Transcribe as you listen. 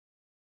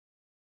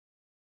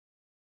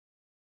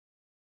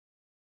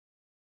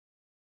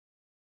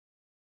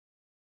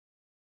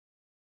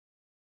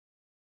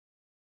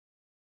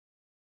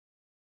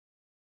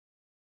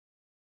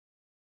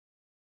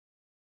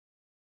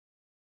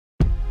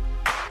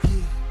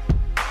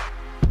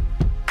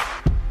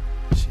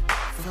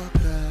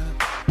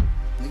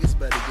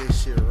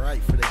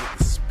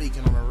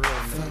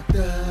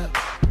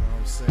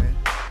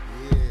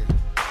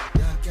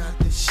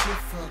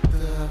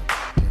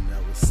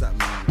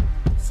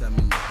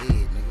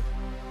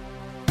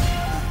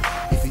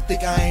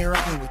think I ain't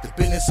rockin' with the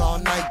business all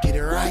night, get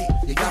it right,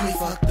 you got me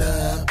fucked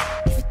up.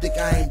 If you think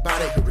I ain't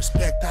bout it, good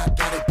respect, I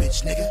got it,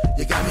 bitch, nigga,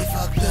 you got me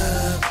fucked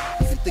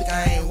up. If you think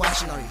I ain't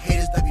watching all you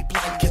haters that be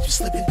plotting, catch you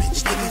slipping,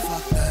 bitch, get me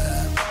fucked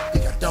up.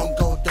 Think I don't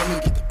go dummy,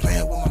 get to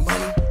playing with my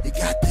money, you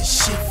got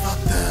this shit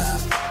fucked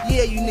up.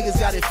 Yeah, you niggas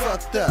got it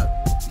fucked up.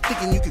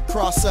 Thinking you could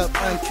cross up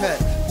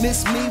Unkutt.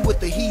 Miss me with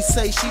the he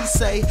say, she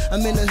say.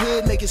 I'm in the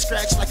hood making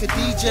scratch like a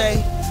DJ.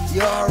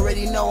 You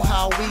already know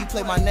how we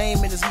play. My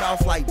name in his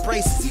mouth like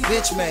braces, he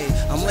bitch made.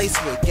 I'm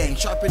laced with game,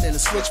 sharper than a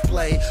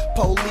switchblade.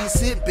 Police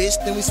hit, bitch,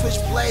 then we switch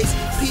blades.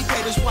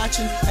 P-haters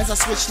watching as I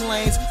switch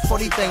lanes.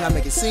 40 thing, I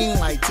make it seem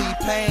like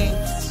T-Pain.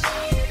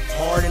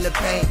 Hard in the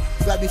paint,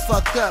 you got me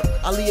fucked up.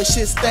 I leave your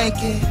shit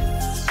stankin'.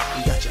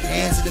 You got your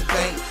hands in the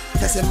bank.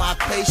 Testing my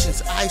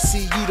patience, I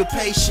see you the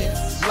patient.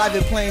 Live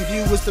in plain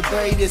view was the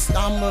greatest.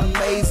 I'm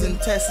amazing,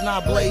 testing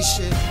our blaze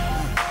shit.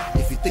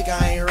 If you think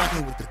I ain't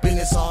rockin' with the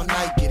business all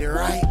night, get it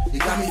right, you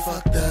got me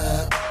fucked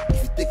up.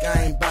 If you think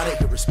I ain't bout it,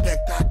 good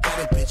respect, I got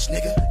it, bitch,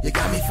 nigga, you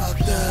got me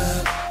fucked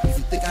up. If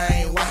you think I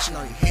ain't watching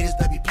all you haters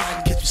that be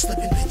plotting, catch you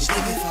slipping, bitch, you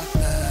got me fucked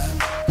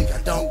up. Think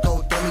I don't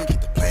go dummy,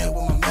 get to playing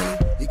with my money,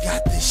 you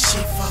got this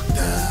shit fucked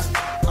up.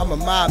 I'm a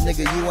mob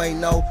nigga, you ain't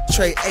know.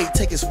 Trade 8,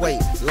 take his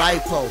weight,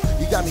 lipo.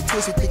 You got me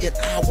twisted thinking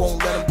I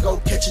won't let him go.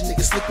 Catch a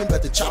nigga slipping,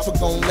 but the chopper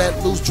gon'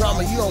 let loose.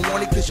 Drama, you don't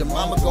want it cause your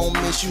mama gon'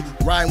 miss you.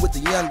 Riding with the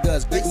young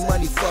guns, big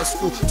money for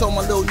school. Told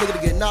my little nigga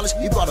to get knowledge,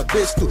 he brought a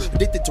bitch too.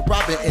 Addicted to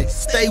robbing and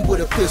stay with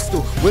a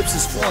pistol. Whips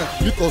is fun,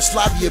 you gon'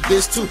 slap your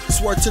bitch too.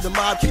 Swear to the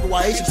mob, keep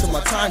YH until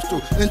my time's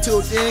through. Until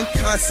then,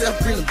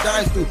 concept, bring them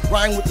dimes through.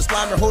 Riding with the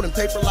slimer, holding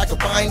paper like a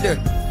binder.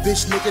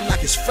 Bitch nigga knock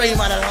his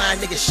frame out of line,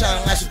 nigga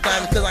shine like a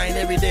diamond. Cause I ain't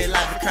everyday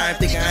life of crime,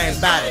 thinking I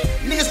ain't bout it.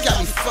 Niggas got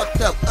me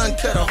fucked up,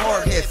 uncut a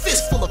hard head,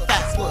 fist full of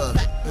fat plug.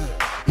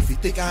 If you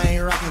think I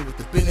ain't rockin' with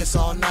the business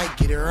all night,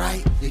 get it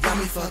right, you got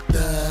me fucked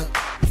up.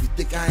 If you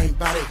think I ain't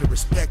bout it, good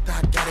respect,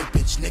 I got it,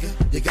 bitch,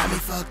 nigga, you got me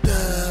fucked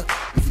up.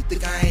 If you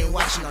think I ain't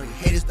watching all you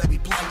haters that be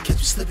plotting, catch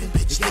you slipping,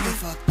 bitch, you got me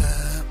fucked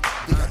up.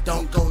 Think I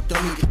don't go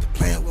dummy, get to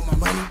playing with my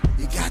money,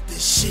 you got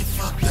this shit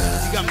fucked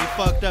up. You got me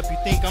fucked up, you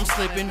think I'm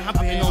slipping? I've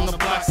been on the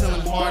block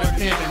selling hard and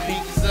pimping,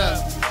 pinkies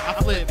up.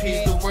 I flip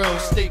piece the world,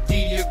 stick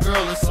D to your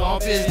girl, it's all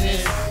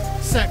business.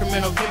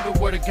 Sacramento people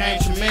where the game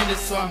tremendous,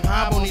 so I'm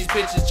high on these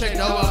bitches. Check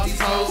out these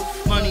hoes,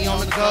 money on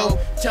the go,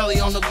 telly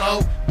on the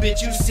low.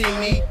 Bitch, you see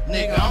me,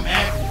 nigga, I'm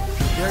active.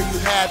 There you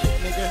have it,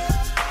 nigga.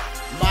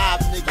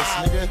 Mob niggas,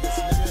 nigga.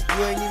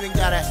 You ain't even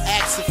gotta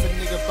ask if a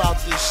nigga about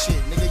this shit,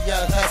 nigga.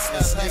 Young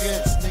Hustlaz,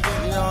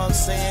 nigga. You know what I'm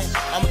saying?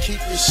 I'ma keep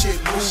this shit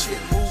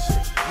moving.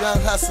 Young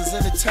Hustlaz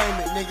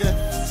Entertainment, nigga.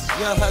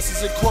 Young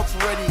Hustlaz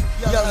Incorporated.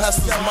 Young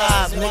Hustlaz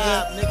Mob,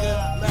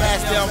 nigga.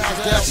 Last down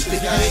production,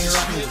 nigga. I ain't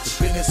rockin' with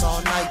the business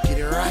all night, get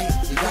it right,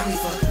 you got me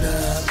fucked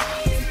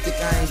up. If you think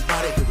I ain't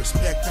bout it, good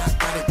respect, I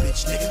got it,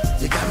 bitch,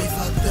 nigga, you got me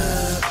fucked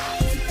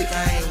up. If you think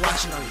I ain't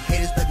watching all you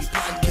haters that be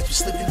plotting, catch you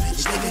slipping, bitch,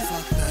 you got me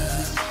fucked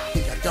up.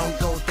 Think I don't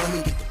go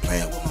dummy, get to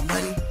playing with my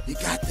money, you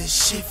got this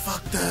shit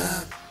fucked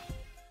up.